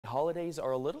holidays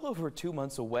are a little over 2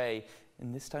 months away,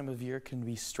 and this time of year can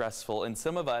be stressful, and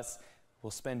some of us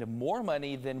will spend more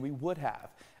money than we would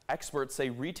have. Experts say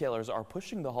retailers are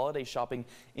pushing the holiday shopping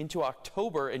into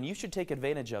October, and you should take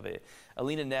advantage of it.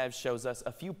 Alina Neves shows us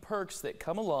a few perks that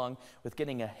come along with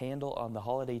getting a handle on the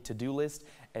holiday to-do list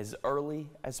as early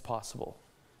as possible.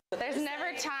 There's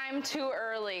never time too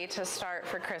early to start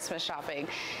for Christmas shopping.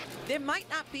 There might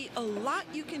not be a lot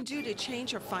you can do to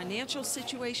change your financial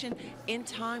situation in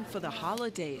time for the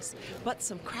holidays, but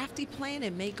some crafty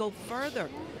planning may go further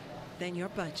than your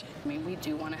budget. I mean, we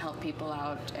do want to help people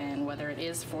out, and whether it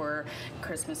is for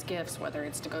Christmas gifts, whether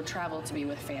it's to go travel to be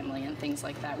with family and things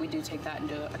like that, we do take that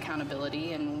into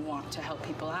accountability and want to help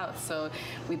people out. So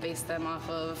we base them off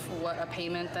of what a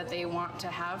payment that they want to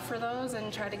have for those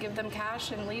and try to give them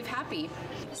cash and leave happy.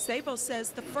 Sabo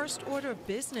says the first order of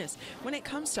business when it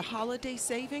comes to holiday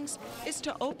savings is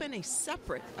to open a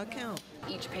separate account.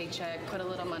 Each paycheck, put a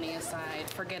little money aside,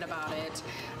 forget about it.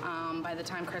 By the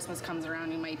time Christmas comes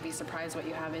around, you might be surprised what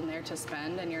you have in there to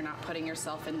spend, and you're not putting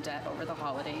yourself in debt over the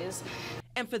holidays.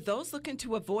 And for those looking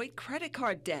to avoid credit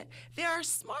card debt, there are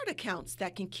smart accounts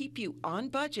that can keep you on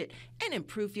budget and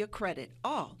improve your credit,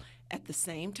 all at the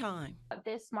same time.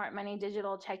 This Smart Money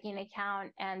digital checking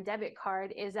account and debit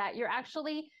card is that you're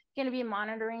actually going to be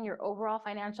monitoring your overall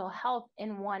financial health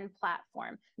in one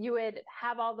platform. You would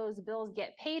have all those bills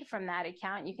get paid from that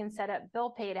account. You can set up bill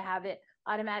pay to have it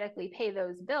automatically pay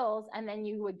those bills, and then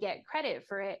you would get credit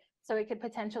for it, so it could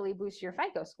potentially boost your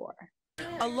FICO score.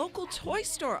 A local toy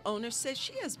store owner says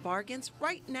she has bargains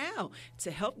right now to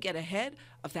help get ahead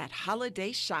of that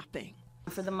holiday shopping.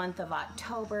 For the month of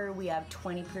October, we have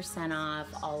 20% off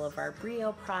all of our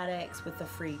Brio products with a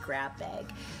free grab bag.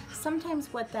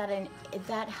 Sometimes what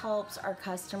that helps our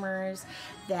customers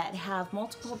that have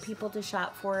multiple people to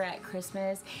shop for at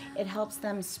Christmas, it helps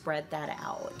them spread that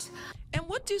out. And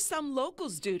what do some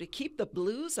locals do to keep the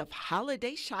blues of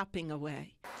holiday shopping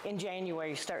away? In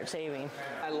January, start saving.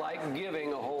 I like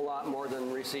giving a whole lot more than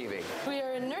receiving. We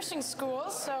are in nursing school,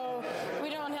 so we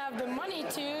don't have the money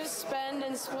to spend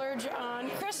and splurge on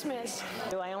Christmas.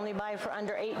 Do I only buy for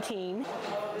under 18?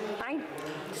 I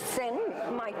send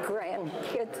my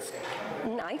grandkids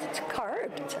nice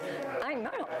cards. I'm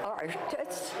an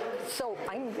artist, so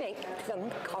I make them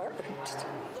cards.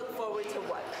 Look forward to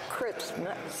what?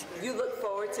 Christmas. You look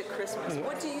forward to Christmas.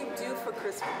 What do you do for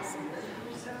Christmas?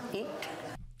 Eat.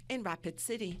 In Rapid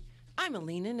City, I'm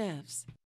Alina Neves.